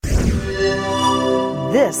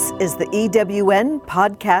This is the EWN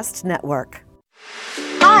Podcast Network.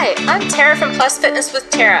 Hi, I'm Tara from Plus Fitness with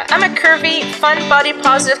Tara. I'm a curvy, fun, body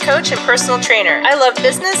positive coach and personal trainer. I love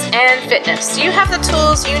business and fitness. Do you have the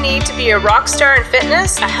tools you need to be a rock star in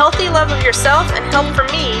fitness? A healthy love of yourself and help from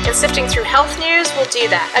me in sifting through health news will do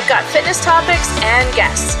that. I've got fitness topics and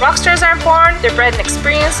guests. Rock stars aren't born, they're bred in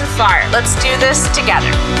experience and fire. Let's do this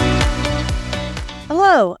together.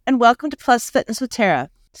 Hello, and welcome to Plus Fitness with Tara.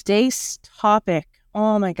 Today's topic,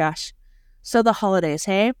 oh my gosh. So the holidays,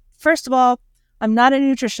 hey? First of all, I'm not a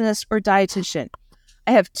nutritionist or dietitian.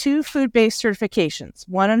 I have 2 food-based certifications,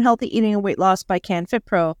 one on healthy eating and weight loss by CanFit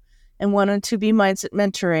Pro, and one on 2B Mindset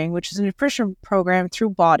Mentoring, which is a nutrition program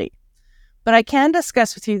through Body. But I can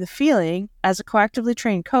discuss with you the feeling, as a coactively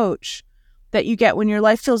trained coach, that you get when your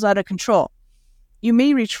life feels out of control. You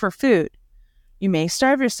may reach for food. You may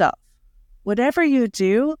starve yourself. Whatever you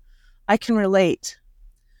do, I can relate.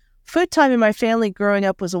 Food time in my family growing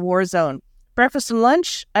up was a war zone. Breakfast and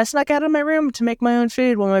lunch, I snuck out of my room to make my own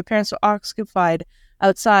food while my parents were occupied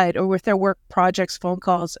outside or with their work projects, phone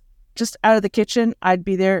calls. Just out of the kitchen, I'd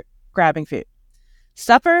be there grabbing food.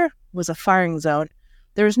 Supper was a firing zone.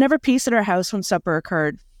 There was never peace in our house when supper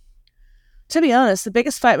occurred. To be honest, the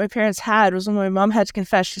biggest fight my parents had was when my mom had to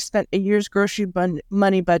confess she spent a year's grocery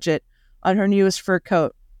money budget on her newest fur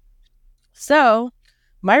coat. So,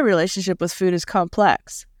 my relationship with food is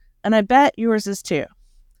complex, and I bet yours is too.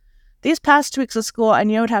 These past 2 weeks of school, I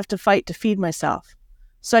knew I'd have to fight to feed myself.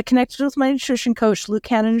 So I connected with my nutrition coach, Luke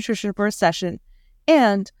Hanna Nutrition, for a session,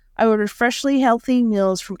 and I ordered freshly healthy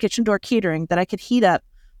meals from Kitchen Door Catering that I could heat up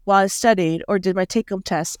while I studied or did my take-home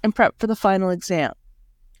tests and prep for the final exam.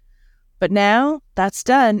 But now, that's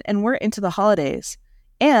done, and we're into the holidays.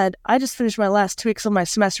 And I just finished my last 2 weeks of my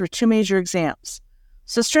semester with 2 major exams.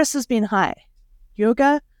 So stress has been high.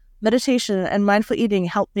 Yoga, meditation, and mindful eating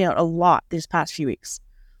helped me out a lot these past few weeks.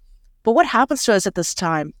 But what happens to us at this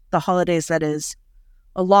time, the holidays that is?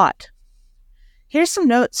 A lot. Here's some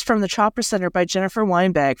notes from the Chopper Center by Jennifer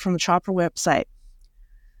Weinberg from the Chopper website.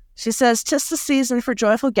 She says, "'Tis the season for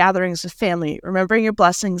joyful gatherings with family, remembering your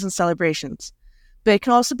blessings and celebrations. But it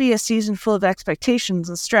can also be a season full of expectations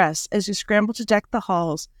and stress as you scramble to deck the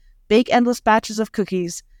halls, bake endless batches of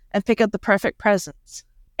cookies, and pick out the perfect presents.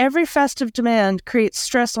 Every festive demand creates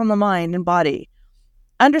stress on the mind and body.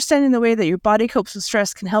 Understanding the way that your body copes with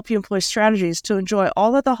stress can help you employ strategies to enjoy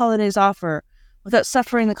all that the holidays offer without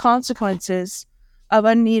suffering the consequences of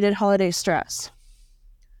unneeded holiday stress.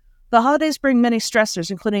 The holidays bring many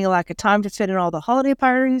stressors, including a lack of time to fit in all the holiday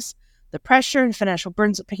parties, the pressure and financial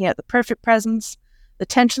burdens of picking out the perfect presents, the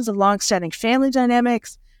tensions of long-standing family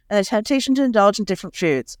dynamics, and the temptation to indulge in different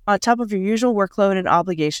foods, on top of your usual workload and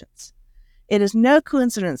obligations. It is no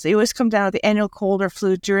coincidence that you always come down with the annual cold or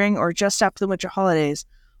flu during or just after the winter holidays,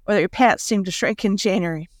 or that your pants seem to shrink in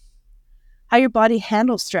January. How your body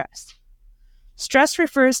handles stress. Stress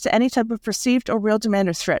refers to any type of perceived or real demand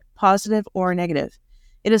or threat, positive or negative.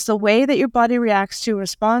 It is the way that your body reacts to or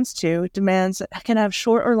responds to demands that can have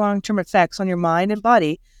short or long-term effects on your mind and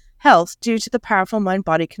body health due to the powerful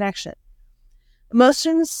mind-body connection.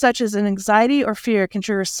 Emotions such as an anxiety or fear can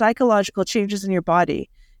trigger psychological changes in your body,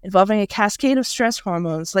 involving a cascade of stress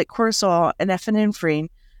hormones like cortisol and epinephrine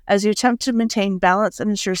as you attempt to maintain balance and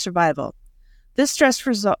ensure survival. This stress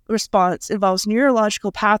response involves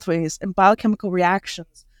neurological pathways and biochemical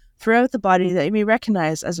reactions throughout the body that you may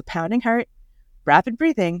recognize as a pounding heart, rapid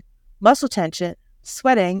breathing, muscle tension,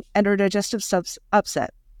 sweating, and or digestive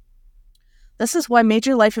upset. This is why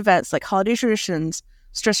major life events like holiday traditions,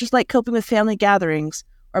 stressors like coping with family gatherings,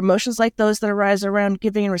 or emotions like those that arise around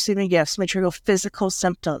giving and receiving gifts may trigger physical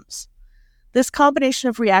symptoms. This combination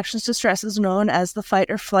of reactions to stress is known as the fight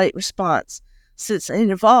or flight response, since it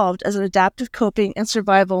evolved as an adaptive coping and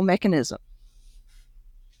survival mechanism,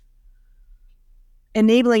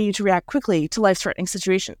 enabling you to react quickly to life-threatening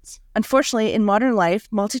situations. Unfortunately, in modern life,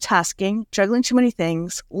 multitasking, juggling too many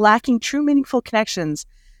things, lacking true meaningful connections,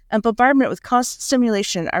 and bombardment with constant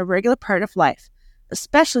stimulation are a regular part of life,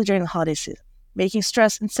 especially during the holiday season, making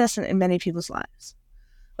stress incessant in many people's lives.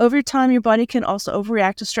 Over time, your body can also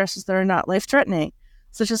overreact to stresses that are not life-threatening,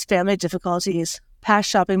 such as family difficulties, past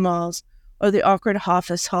shopping malls, or the awkward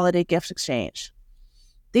office holiday gift exchange.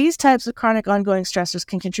 These types of chronic ongoing stressors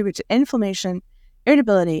can contribute to inflammation,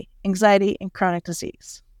 irritability, anxiety, and chronic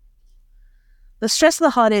disease. The stress of the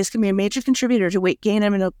holidays can be a major contributor to weight gain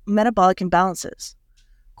and metabolic imbalances.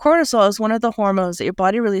 Cortisol is one of the hormones that your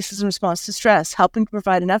body releases in response to stress, helping to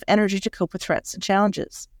provide enough energy to cope with threats and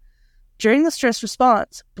challenges. During the stress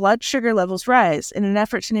response, blood sugar levels rise in an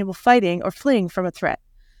effort to enable fighting or fleeing from a threat,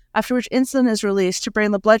 after which insulin is released to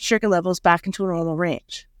bring the blood sugar levels back into a normal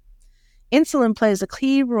range. Insulin plays a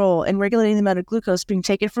key role in regulating the amount of glucose being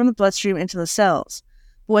taken from the bloodstream into the cells.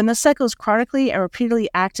 But when the cycle is chronically and repeatedly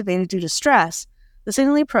activated due to stress, the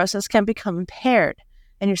signaling process can become impaired,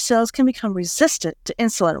 and your cells can become resistant to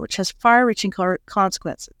insulin, which has far-reaching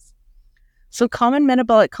consequences. Some common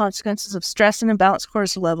metabolic consequences of stress and imbalanced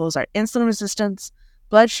cortisol levels are insulin resistance,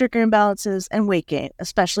 blood sugar imbalances, and weight gain,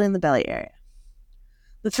 especially in the belly area.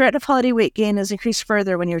 The threat of holiday weight gain is increased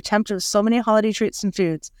further when you're tempted with so many holiday treats and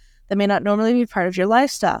foods that may not normally be part of your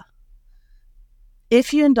lifestyle.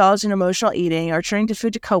 If you indulge in emotional eating or turning to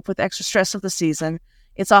food to cope with extra stress of the season,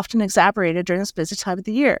 it's often exacerbated during this busy time of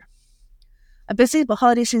the year. A busy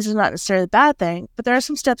holiday season is not necessarily a bad thing, but there are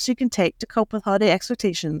some steps you can take to cope with holiday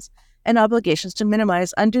expectations and obligations to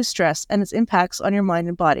minimize undue stress and its impacts on your mind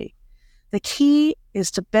and body. The key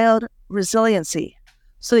is to build resiliency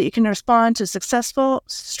so that you can respond to stressful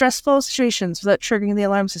situations without triggering the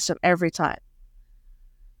alarm system every time.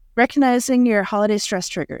 Recognizing your holiday stress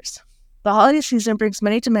triggers. The holiday season brings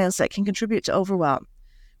many demands that can contribute to overwhelm.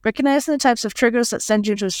 Recognizing the types of triggers that send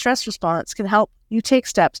you into a stress response can help you take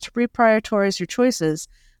steps to reprioritize your choices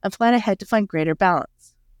and plan ahead to find greater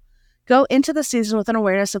balance. Go into the season with an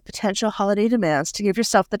awareness of potential holiday demands to give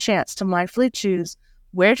yourself the chance to mindfully choose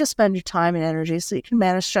where to spend your time and energy so you can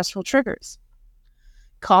manage stressful triggers.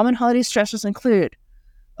 Common holiday stressors include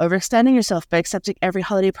overextending yourself by accepting every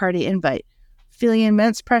holiday party invite, feeling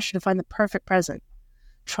immense pressure to find the perfect present,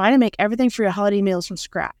 trying to make everything for your holiday meals from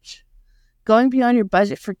scratch, going beyond your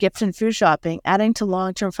budget for gift and food shopping, adding to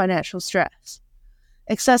long-term financial stress,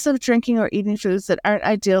 excessive drinking or eating foods that aren't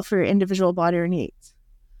ideal for your individual body or needs,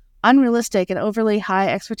 unrealistic and overly high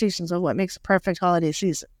expectations of what makes a perfect holiday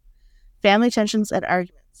season, family tensions and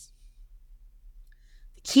arguments.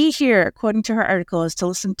 The key here, according to her article, is to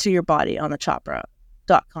listen to your body on the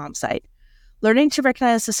Chopra.com site. Learning to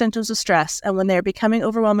recognize the symptoms of stress and when they are becoming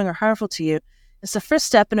overwhelming or harmful to you is the first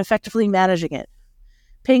step in effectively managing it.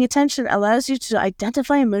 Paying attention allows you to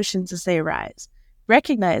identify emotions as they arise,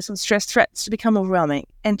 recognize when stress threatens to become overwhelming,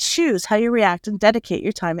 and choose how you react and dedicate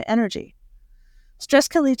your time and energy. Stress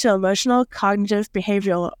can lead to emotional, cognitive,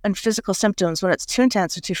 behavioral, and physical symptoms when it's too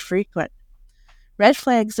intense or too frequent. Red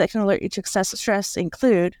flags that can alert you to excessive stress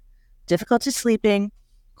include difficulty sleeping,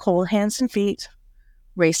 cold hands and feet,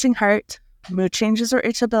 racing heart, mood changes or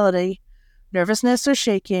irritability, nervousness or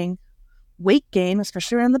shaking, weight gain,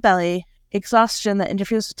 especially around the belly, exhaustion that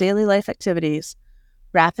interferes with daily life activities,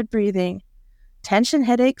 rapid breathing, tension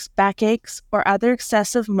headaches, backaches, or other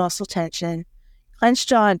excessive muscle tension, clenched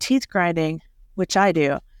jaw and teeth grinding, which I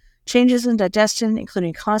do, changes in digestion,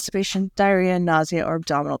 including constipation, diarrhea, nausea, or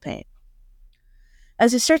abdominal pain.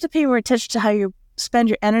 As you start to pay more attention to how you spend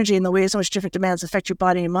your energy and the ways in which different demands affect your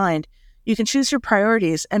body and mind, you can choose your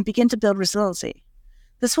priorities and begin to build resiliency.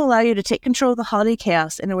 This will allow you to take control of the holiday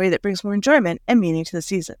chaos in a way that brings more enjoyment and meaning to the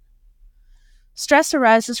season. Stress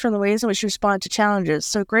arises from the ways in which you respond to challenges,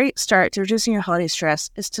 so a great start to reducing your holiday stress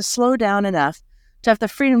is to slow down enough to have the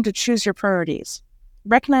freedom to choose your priorities.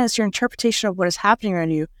 Recognize your interpretation of what is happening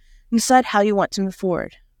around you and decide how you want to move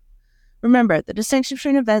forward. Remember the distinction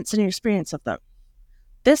between events and your experience of them.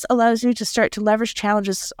 This allows you to start to leverage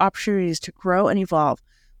challenges as opportunities to grow and evolve,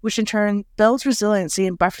 which in turn builds resiliency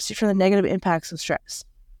and buffers you from the negative impacts of stress.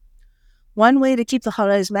 One way to keep the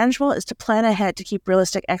holidays manageable is to plan ahead to keep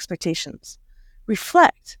realistic expectations.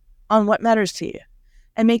 Reflect on what matters to you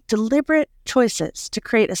and make deliberate choices to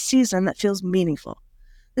create a season that feels meaningful.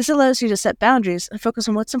 This allows you to set boundaries and focus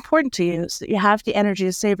on what's important to you so that you have the energy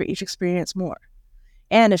to savor each experience more.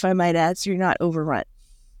 And if I might add, so you're not overrun.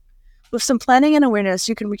 With some planning and awareness,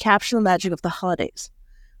 you can recapture the magic of the holidays.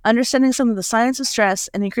 Understanding some of the signs of stress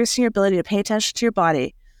and increasing your ability to pay attention to your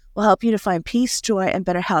body will help you to find peace, joy, and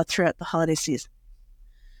better health throughout the holiday season.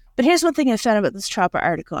 But here's one thing I found about this Chopra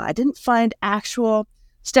article. I didn't find actual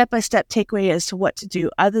step-by-step takeaway as to what to do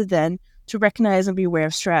other than to recognize and be aware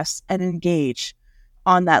of stress and engage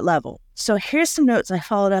on that level. So here's some notes I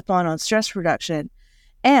followed up on stress reduction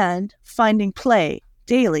and finding play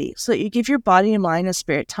daily so that you give your body and mind and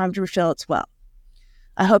spirit time to refill its well.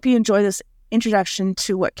 I hope you enjoy this introduction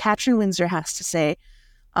to what Katrin Windsor has to say,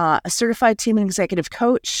 a certified team and executive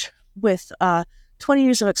coach with 20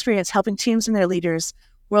 years of experience helping teams and their leaders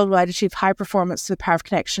worldwide achieve high performance through the power of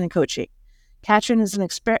connection and coaching. Katrin is an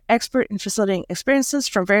expert in facilitating experiences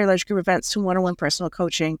from very large group events to one-on-one personal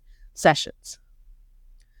coaching sessions.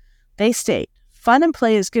 They state, fun and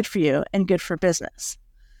play is good for you and good for business.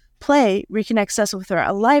 Play reconnects us with our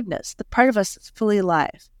aliveness, the part of us that's fully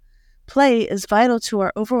alive. Play is vital to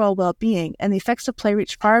our overall well-being, and the effects of play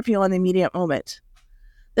reach far beyond the immediate moment.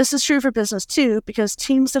 This is true for business, too, because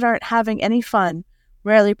teams that aren't having any fun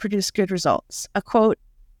rarely produce good results. A quote, "If you don't have fun, you can't have business." This is true for business, too, because teams that aren't having any fun rarely produce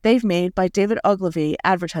good results. they've made by David Ogilvy,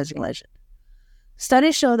 advertising legend.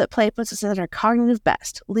 Studies show that play puts us at our cognitive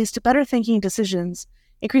best, leads to better thinking decisions,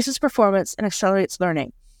 increases performance, and accelerates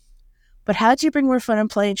learning. But how do you bring more fun and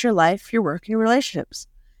play into your life, your work, and your relationships?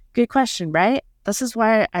 Good question, right? This is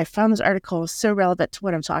why I found this article so relevant to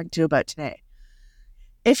what I'm talking to you about today.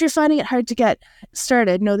 If you're finding it hard to get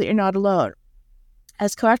started, know that you're not alone.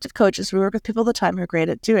 As coactive coaches, we work with people all the time who are great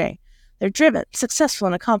at doing. They're driven, successful,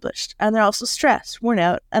 and accomplished, and they're also stressed, worn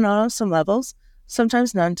out, and on some levels,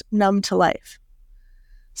 sometimes numb to life.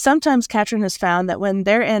 Sometimes Katrin has found that when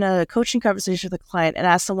they're in a coaching conversation with a client and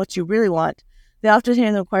ask them what you really want, they often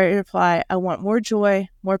hear them quietly reply, I want more joy,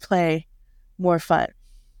 more play, more fun.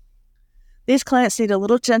 These clients need a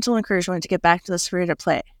little gentle encouragement to get back to the spirit of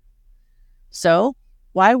play. So,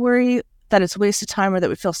 why worry that it's a waste of time or that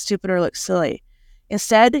we feel stupid or look silly?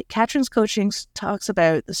 Instead, Katrin's coaching talks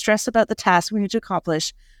about the stress about the tasks we need to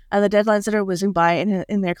accomplish and the deadlines that are whizzing by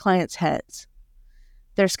in their clients' heads.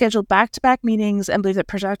 They're scheduled back-to-back meetings and believe that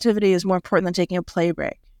productivity is more important than taking a play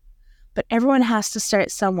break. But everyone has to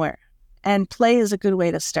start somewhere, and play is a good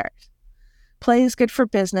way to start. Play is good for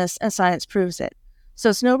business, and science proves it. So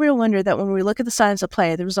it's no real wonder that when we look at the science of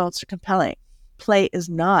play, the results are compelling. Play is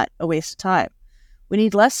not a waste of time. We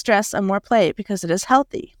need less stress and more play because it is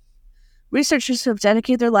healthy. Researchers who have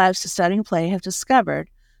dedicated their lives to studying play have discovered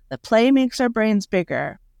that play makes our brains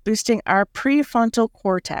bigger, boosting our prefrontal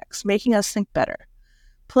cortex, making us think better.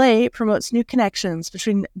 Play promotes new connections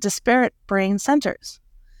between disparate brain centers.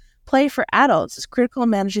 Play for adults is critical in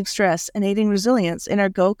managing stress and aiding resilience in our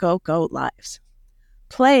go, go, go lives.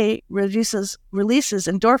 Play releases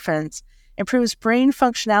endorphins, improves brain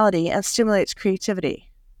functionality, and stimulates creativity.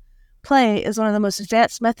 Play is one of the most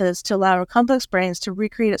advanced methods to allow our complex brains to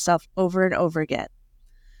recreate itself over and over again.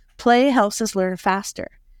 Play helps us learn faster.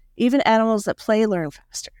 Even animals that play learn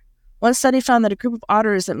faster. One study found that a group of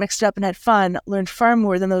otters that mixed it up and had fun learned far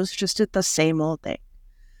more than those who just did the same old thing.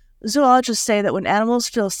 Zoologists say that when animals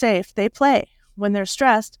feel safe, they play. When they're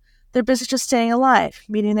stressed, they're busy just staying alive,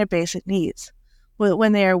 meeting their basic needs.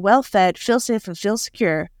 When they are well-fed, feel safe, and feel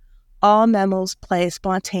secure, all mammals play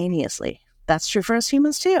spontaneously. That's true for us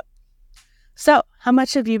humans too. So, how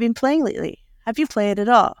much have you been playing lately? Have you played at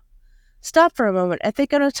all? Stop for a moment and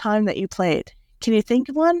think on a time that you played. Can you think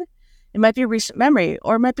of one? It might be a recent memory,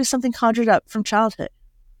 or it might be something conjured up from childhood.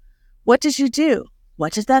 What did you do?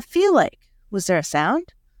 What did that feel like? Was there a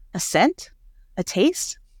sound? A scent? A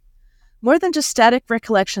taste? More than just static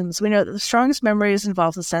recollections, we know that the strongest memories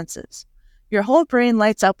involve the senses. Your whole brain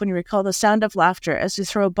lights up when you recall the sound of laughter as you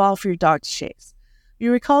throw a ball for your dog to chase.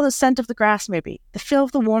 You recall the scent of the grass maybe, the feel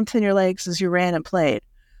of the warmth in your legs as you ran and played,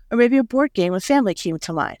 or maybe a board game with family came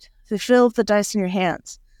to mind, the feel of the dice in your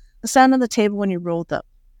hands, the sound on the table when you rolled them.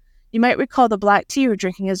 You might recall the black tea you were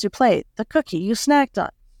drinking as you played, the cookie you snacked on.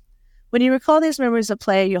 When you recall these memories of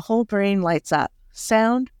play, your whole brain lights up.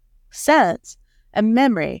 Sound, sense, and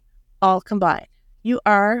memory all combined. You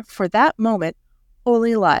are, for that moment,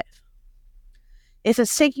 wholly alive. If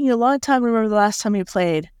it's taking you a long time to remember the last time you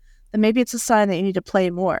played, then maybe it's a sign that you need to play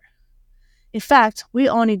more. In fact, we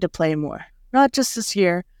all need to play more, not just this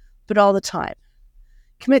year, but all the time.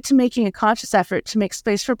 Commit to making a conscious effort to make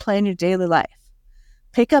space for play in your daily life.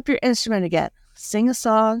 Pick up your instrument again, sing a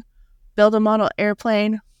song, build a model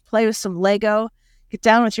airplane, play with some Lego, get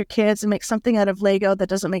down with your kids and make something out of Lego that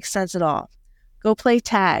doesn't make sense at all. Go play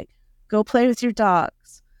tag, go play with your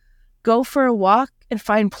dogs, go for a walk and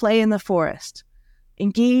find play in the forest.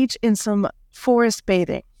 Engage in some forest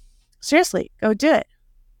bathing. Seriously, go do it.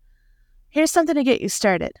 Here's something to get you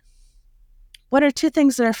started. What are 2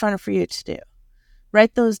 things that are fun for you to do?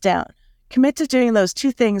 Write those down. Commit to doing those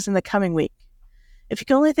 2 things in the coming week. If you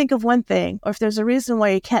can only think of one thing, or if there's a reason why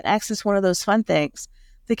you can't access one of those fun things,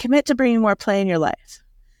 then commit to bringing more play in your life.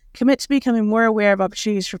 Commit to becoming more aware of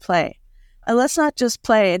opportunities for play. And let's not just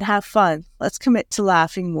play and have fun. Let's commit to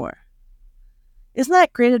laughing more. Isn't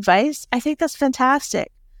that great advice? I think that's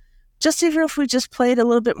fantastic. Just even if we just played a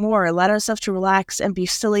little bit more, allowed ourselves to relax and be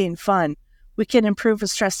silly and fun, we can improve the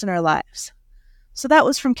stress in our lives. So that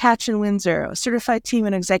was from Katrin Windsor, a certified team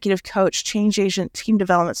and executive coach, change agent, team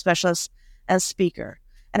development specialist, and speaker.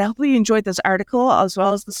 And I hope you enjoyed this article as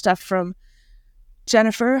well as the stuff from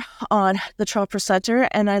Jennifer on the 12%er.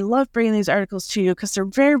 And I love bringing these articles to you because they're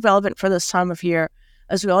very relevant for this time of year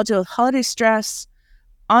as we all deal with holiday stress,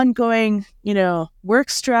 ongoing, work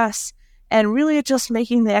stress, and really just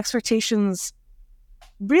making the expectations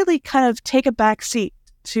really kind of take a back seat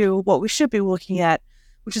to what we should be looking at,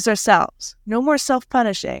 which is ourselves. No more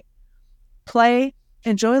self-punishing. Play,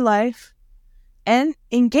 enjoy life, and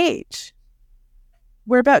engage.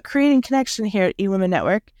 We're about creating connection here at eWomen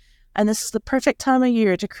Network. and this is the perfect time of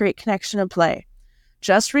year to create connection and play.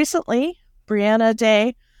 Just recently, Brianna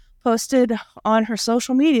Day posted on her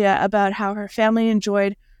social media about how her family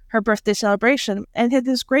enjoyed her birthday celebration and had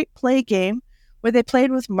this great play game where they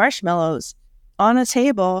played with marshmallows on a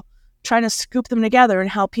table, trying to scoop them together and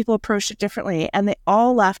how people approached it differently, and they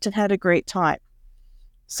all laughed and had a great time.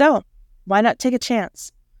 So, why not take a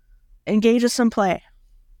chance? Engage with some play.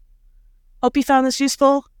 Hope you found this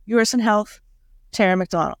useful. Yours in health, Tara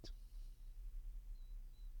McDonald.